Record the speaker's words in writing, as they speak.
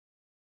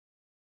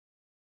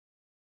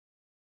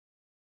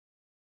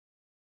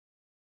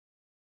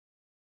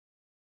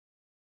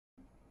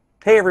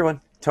Hey everyone,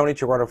 Tony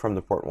Traguardo from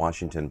the Port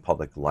Washington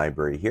Public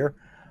Library here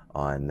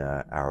on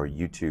our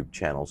YouTube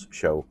channel's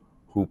show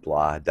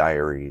Hoopla,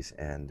 Diaries.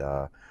 And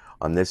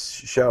on this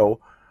show,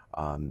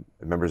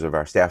 members of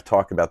our staff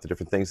talk about the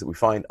different things that we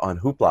find on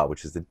Hoopla,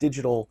 which is the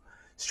digital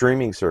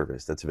streaming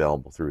service that's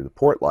available through the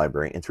Port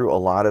Library and through a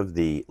lot of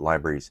the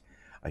libraries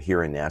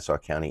here in Nassau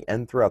County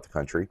and throughout the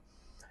country.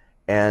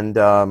 And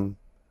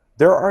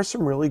there are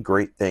some really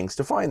great things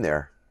to find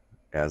there,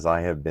 as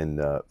I have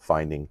been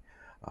finding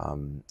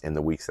in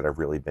the weeks that I've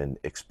really been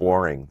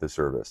exploring the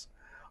service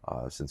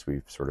since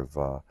we've sort of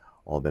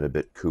all been a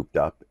bit cooped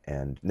up.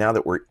 And now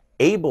that we're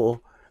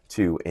able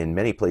to, in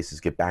many places,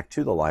 get back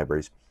to the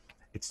libraries,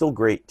 it's still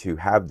great to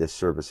have this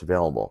service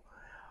available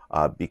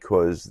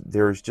because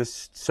there's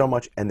just so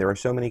much, and there are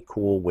so many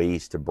cool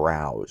ways to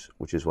browse,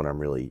 which is what I'm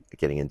really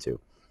getting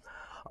into.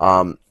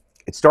 Um,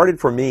 it started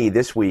for me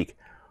this week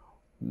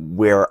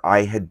where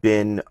I had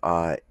been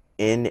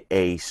in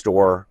a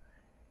store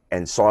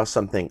and saw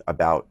something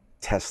about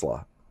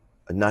Tesla,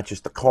 not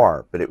just the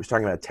car, but it was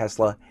talking about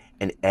Tesla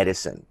and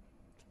Edison.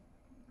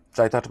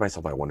 So I thought to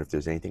myself, I wonder if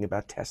there's anything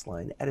about Tesla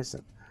and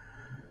Edison.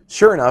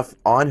 Sure enough,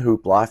 on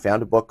Hoopla, I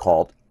found a book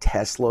called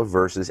Tesla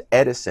versus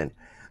Edison.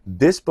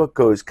 This book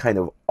goes kind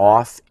of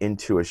off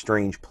into a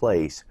strange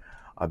place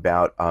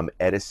about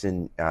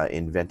Edison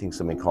inventing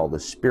something called the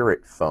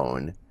spirit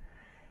phone.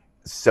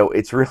 So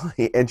it's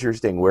really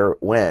interesting where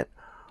it went.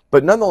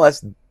 But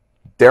nonetheless,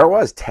 there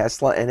was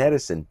Tesla and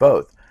Edison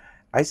both.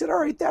 I said, all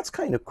right, that's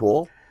kind of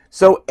cool.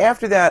 So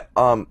after that,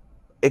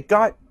 it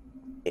got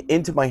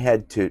into my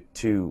head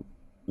to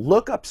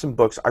look up some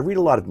books. I read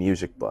a lot of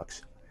music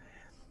books,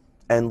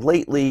 and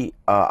lately,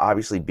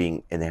 obviously,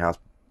 being in the house,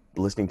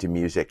 listening to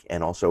music,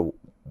 and also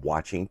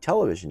watching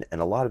television,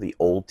 and a lot of the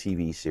old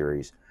TV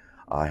series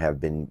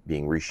have been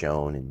being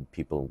reshown, and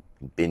people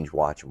binge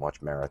watch and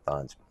watch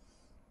marathons.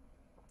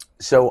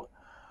 So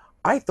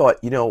I thought,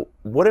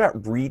 what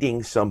about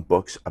reading some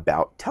books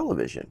about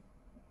television?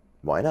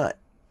 Why not?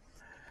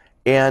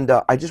 And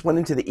I just went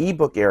into the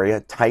ebook area,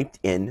 typed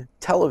in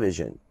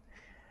television,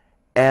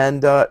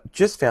 and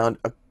just found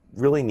a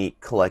really neat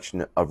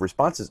collection of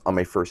responses on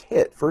my first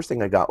hit. First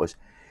thing I got was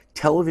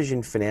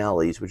Television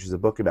Finales, which is a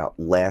book about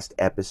last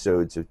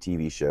episodes of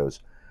TV shows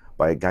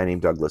by a guy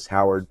named Douglas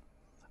Howard,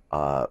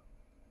 uh,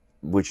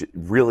 which is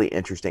really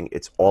interesting.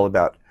 It's all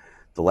about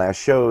the last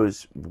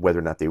shows, whether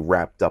or not they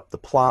wrapped up the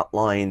plot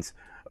lines,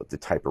 the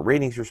type of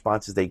ratings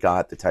responses they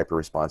got, the type of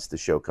response to the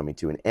show coming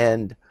to an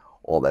end,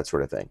 all that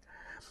sort of thing.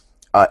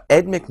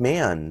 Ed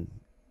McMahon,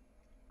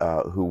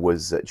 who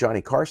was Johnny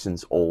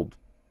Carson's old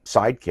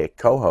sidekick,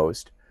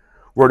 co-host,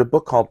 wrote a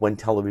book called When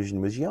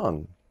Television Was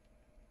Young.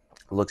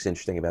 It looks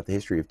interesting about the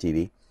history of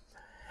TV.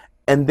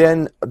 And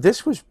then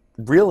this was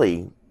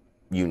really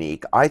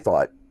unique, I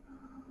thought.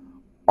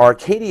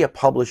 Arcadia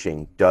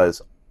Publishing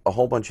does a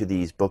whole bunch of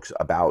these books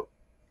about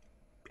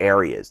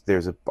areas.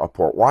 There's a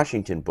Port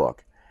Washington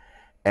book,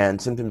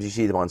 and sometimes you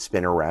see them on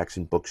spinner racks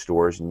in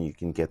bookstores, and you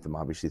can get them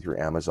obviously through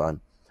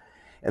Amazon.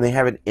 And they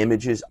have an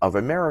Images of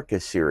America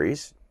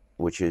series,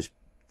 which is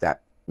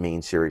that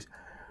main series.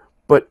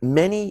 But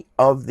many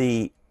of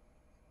the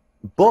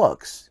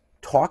books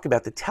talk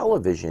about the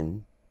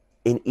television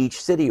in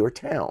each city or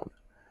town.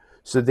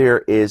 So there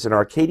is an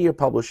Arcadia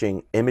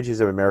Publishing Images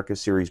of America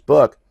series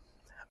book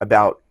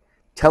about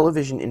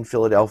television in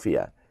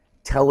Philadelphia,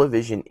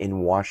 television in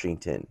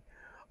Washington.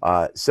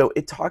 So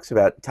it talks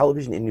about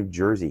television in New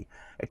Jersey.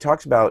 It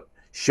talks about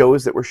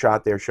shows that were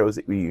shot there, shows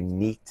that were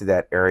unique to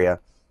that area.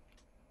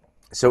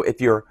 So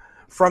if you're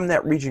from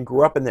that region,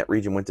 grew up in that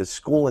region, went to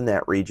school in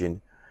that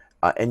region,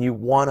 and you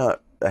want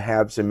to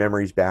have some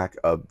memories back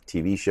of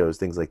TV shows,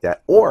 things like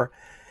that, or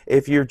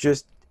if you're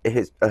just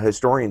a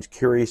historian's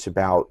curious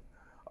about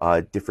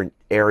different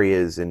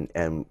areas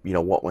and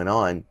what went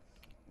on,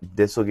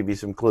 this will give you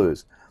some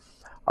clues.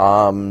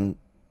 Um,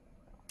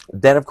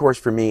 then, of course,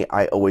 for me,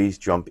 I always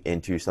jump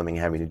into something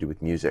having to do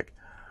with music.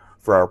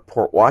 For our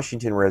Port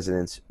Washington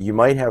residents, you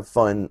might have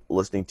fun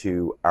listening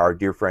to our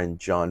dear friend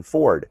John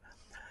Ford.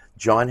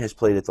 John has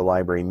played at the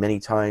library many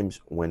times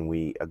when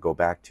we go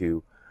back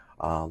to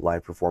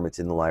live performance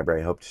in the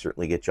library. I hope to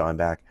certainly get John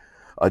back.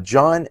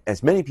 John,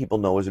 as many people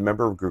know, is a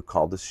member of a group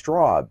called the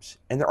Straubs,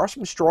 and there are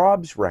some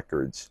Straubs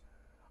records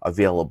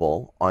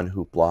available on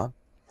Hoopla.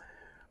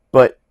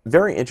 But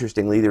very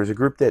interestingly, there's a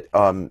group that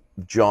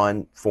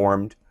John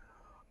formed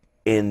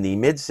in the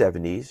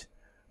mid-70s,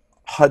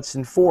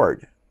 Hudson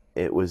Ford.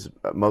 It was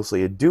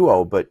mostly a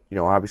duo, but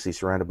obviously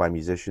surrounded by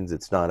musicians.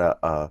 It's not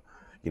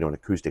an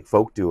acoustic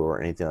folk duo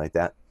or anything like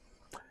that.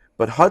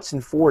 But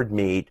Hudson Ford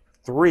made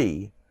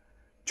three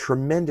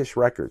tremendous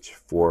records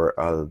for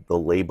the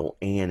label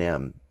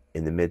A&M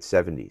in the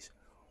mid-70s.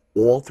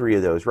 All three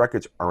of those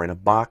records are in a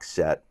box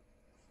set,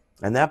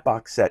 and that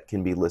box set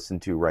can be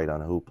listened to right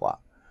on Hoopla.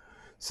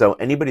 So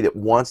anybody that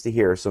wants to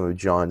hear some of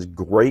John's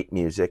great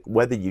music,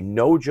 whether you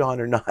know John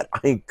or not,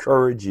 I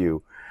encourage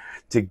you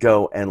to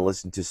go and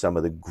listen to some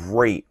of the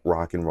great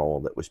rock and roll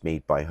that was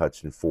made by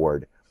Hudson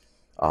Ford.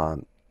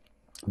 Um,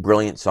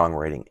 Brilliant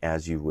songwriting,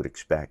 as you would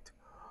expect.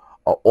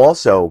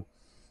 Also,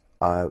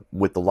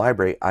 with the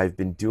library, I've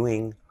been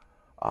doing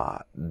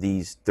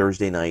these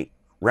Thursday night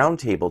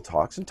roundtable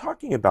talks and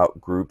talking about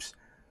groups,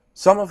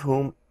 some of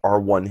whom are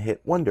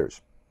one-hit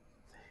wonders.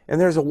 And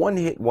there's a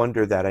one-hit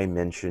wonder that I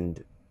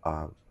mentioned,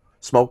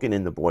 Smoking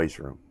in the Boys'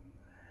 Room.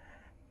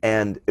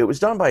 And it was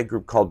done by a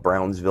group called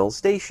Brownsville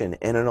Station.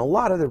 And in a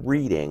lot of the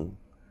reading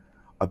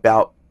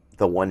about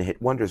the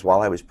one-hit wonders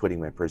while I was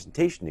putting my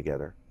presentation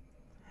together,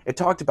 it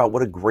talked about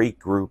what a great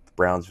group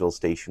Brownsville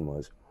Station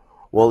was.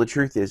 Well, the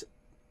truth is,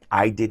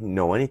 I didn't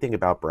know anything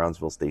about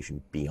Brownsville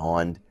Station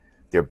beyond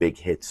their big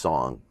hit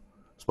song,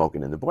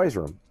 Smoking in the Boys'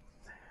 Room.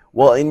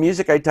 Well, in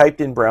music, I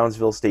typed in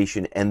Brownsville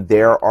Station, and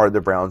there are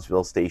the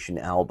Brownsville Station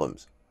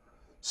albums.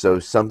 So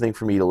something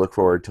for me to look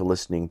forward to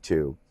listening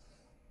to.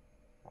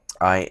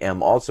 I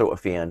am also a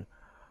fan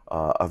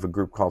of a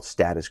group called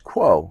Status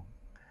Quo.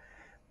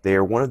 They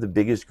are one of the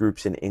biggest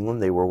groups in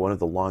England. They were one of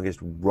the longest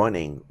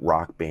running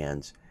rock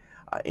bands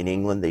in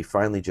England. They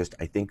finally just,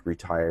 I think,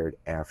 retired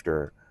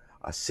after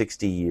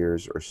 60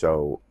 years or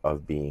so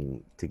of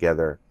being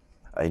together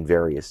in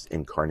various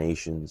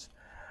incarnations,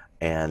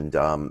 and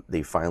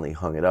they finally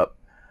hung it up.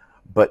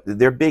 But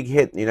their big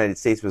hit in the United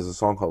States was a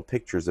song called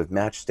Pictures of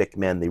Matchstick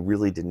Men. They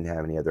really didn't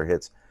have any other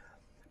hits.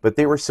 But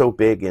they were so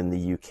big in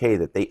the UK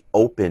that they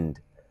opened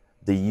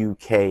the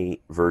UK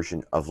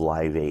version of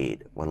Live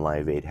Aid when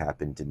Live Aid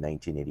happened in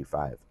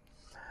 1985.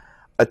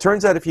 It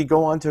turns out if you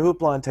go on to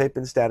Hoopla and type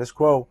in Status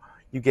Quo,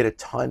 you get a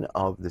ton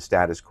of the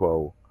Status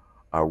Quo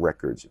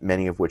records,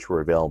 many of which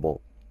were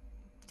available,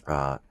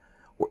 are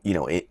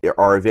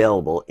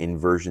available in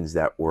versions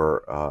that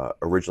were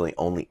originally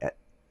only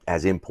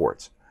as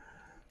imports.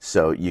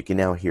 So you can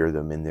now hear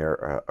them in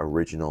their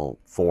original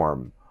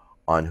form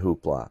on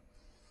Hoopla.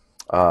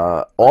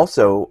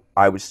 Also,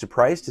 I was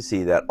surprised to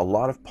see that a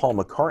lot of Paul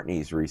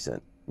McCartney's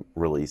recent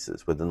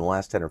releases within the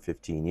last 10 or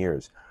 15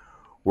 years,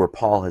 where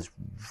Paul has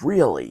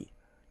really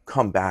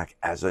come back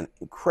as an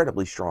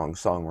incredibly strong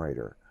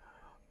songwriter.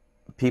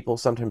 People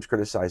sometimes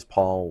criticize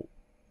Paul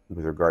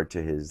with regard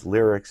to his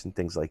lyrics and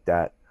things like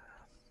that,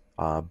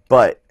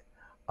 but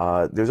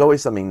there's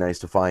always something nice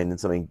to find and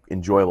something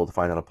enjoyable to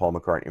find on a Paul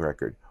McCartney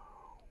record.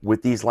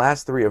 With these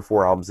last 3 or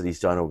 4 albums that he's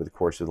done over the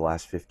course of the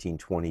last 15,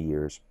 20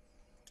 years,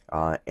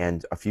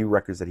 and a few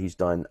records that he's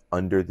done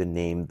under the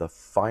name The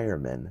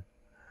Fireman,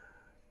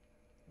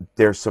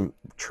 there's some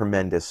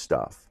tremendous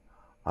stuff.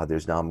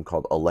 There's an album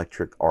called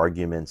Electric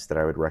Arguments that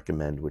I would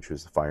recommend, which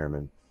was The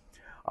Fireman.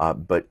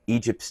 But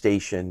Egypt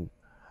Station,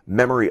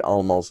 Memory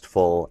Almost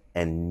Full,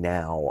 and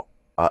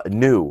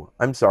New,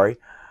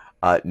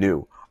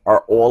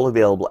 are all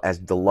available as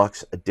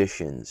deluxe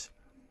editions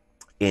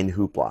in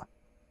Hoopla.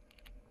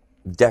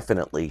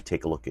 Definitely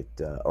take a look at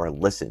or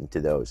listen to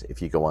those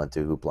if you go on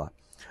to Hoopla.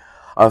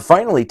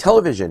 Finally,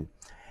 television.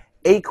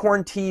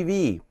 Acorn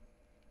TV.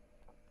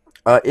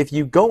 If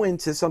you go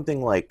into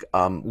something like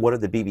one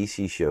of the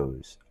BBC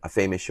shows, a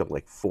famous show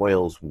like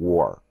Foyle's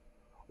War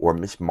or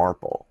Miss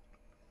Marple,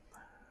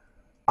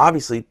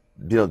 obviously,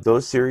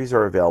 those series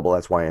are available.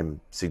 That's why I'm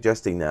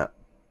suggesting that.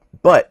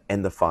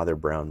 And the Father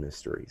Brown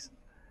mysteries.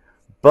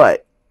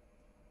 But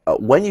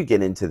when you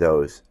get into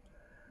those,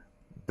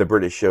 the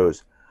British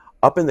shows,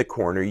 up in the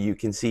corner, you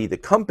can see the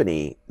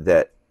company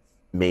that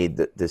made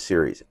the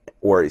series,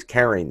 or is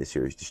carrying the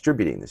series,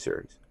 distributing the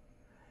series.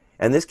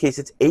 In this case,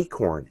 it's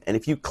Acorn. And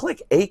if you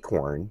click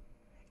Acorn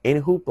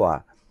in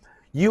Hoopla,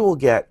 you will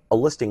get a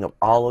listing of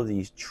all of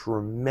these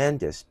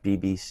tremendous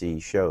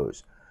BBC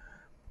shows.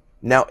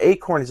 Now,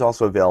 Acorn is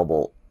also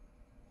available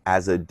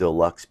as a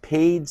deluxe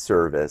paid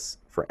service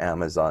for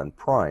Amazon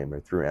Prime,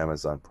 or through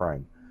Amazon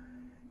Prime.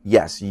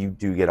 Yes, you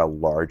do get a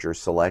larger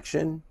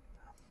selection,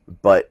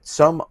 but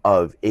some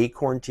of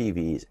Acorn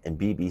TV's and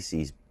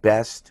BBC's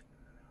best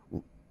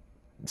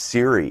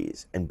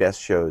series and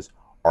best shows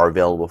are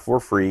available for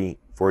free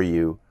for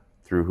you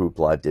through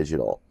Hoopla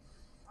Digital.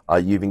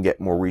 You even get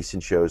more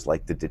recent shows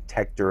like The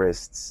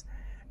Detectorists,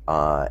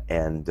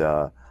 and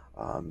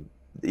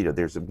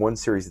there's one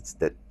series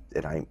that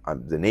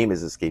the name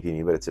is escaping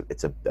me, but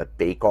it's a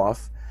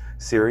bake-off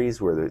series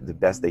where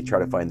they try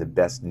to find the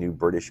best new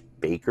British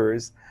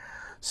bakers.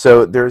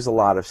 So there's a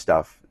lot of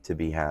stuff to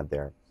be had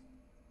there.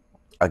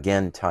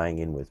 Again, tying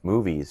in with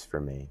movies for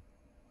me,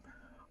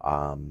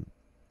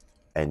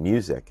 and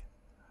music.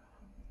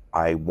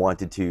 I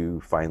wanted to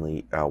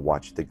finally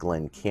watch the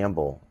Glenn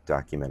Campbell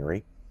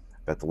documentary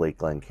about the late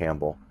Glenn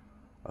Campbell,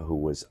 who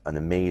was an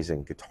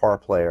amazing guitar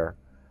player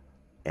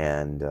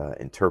and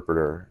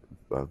interpreter,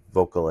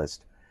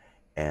 vocalist,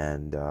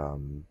 and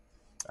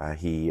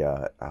he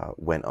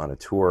went on a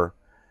tour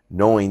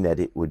knowing that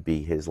it would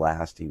be his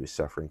last. He was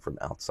suffering from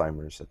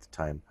Alzheimer's at the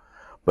time,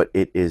 but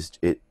it is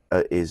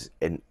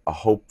a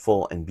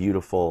hopeful and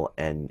beautiful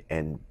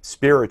and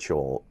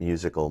spiritual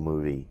musical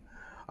movie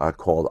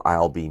called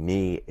I'll Be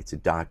Me. It's a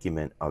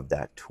document of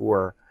that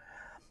tour,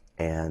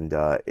 and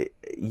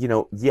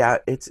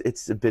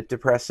it's a bit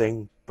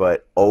depressing,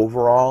 but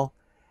overall,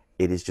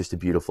 it is just a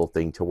beautiful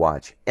thing to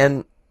watch.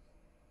 And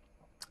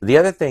the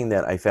other thing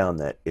that I found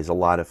that is a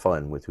lot of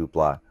fun with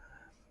Hoopla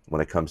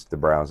when it comes to the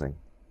browsing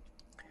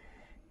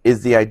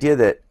is the idea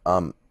that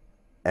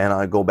And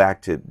I go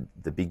back to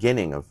the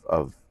beginning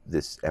of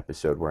this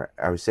episode where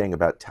I was saying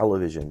about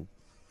television.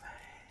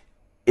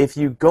 If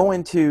you go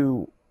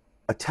into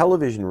a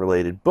television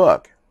related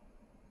book,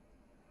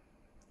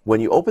 when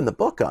you open the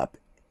book up,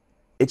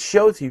 it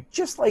shows you,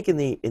 just like in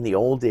the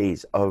old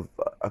days of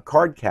a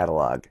card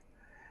catalog,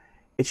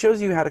 it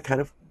shows you how to kind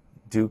of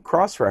do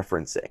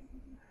cross-referencing.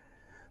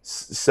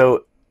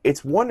 So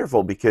it's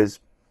wonderful because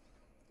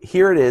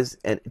here it is,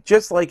 and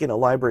just like in a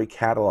library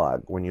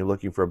catalog, when you're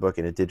looking for a book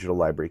in a digital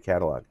library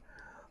catalog,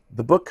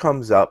 the book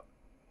comes up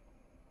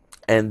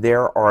and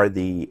there are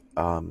the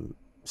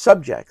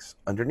subjects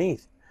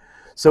underneath.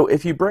 So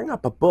if you bring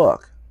up a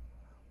book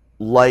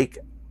like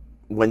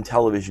When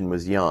Television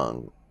Was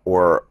Young,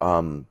 or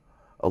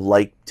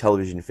like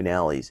Television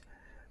Finales,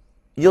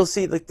 you'll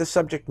see like the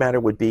subject matter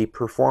would be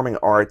performing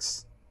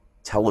arts,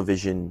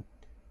 television,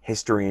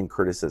 history, and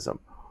criticism.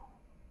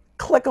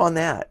 Click on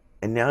that,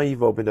 and now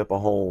you've opened up a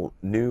whole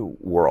new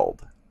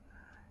world.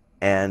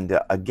 And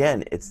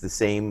again, it's the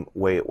same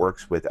way it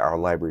works with our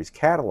library's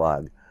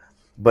catalog.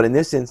 But in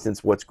this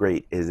instance, what's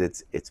great is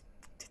it's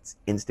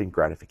instant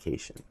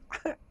gratification.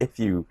 If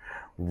you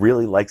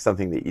really like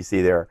something that you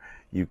see there,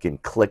 you can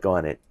click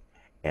on it,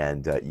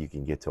 and you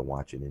can get to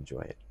watch and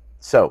enjoy it.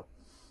 So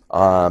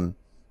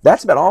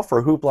that's about all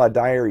for Hoopla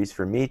Diaries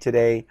for me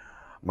today.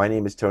 My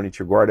name is Tony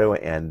Traguardo,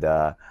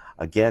 and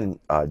again,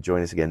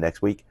 join us again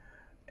next week,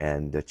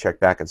 and check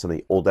back on some of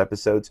the old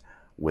episodes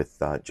with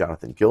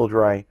Jonathan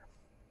Gildry,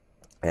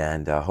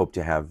 and hope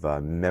to have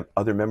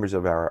other members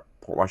of our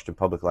Port Washington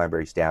Public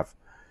Library staff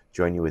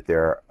join you with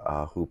their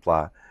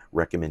Hoopla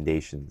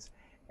recommendations.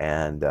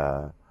 And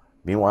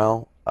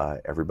meanwhile,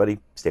 everybody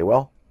stay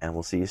well, and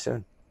we'll see you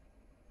soon.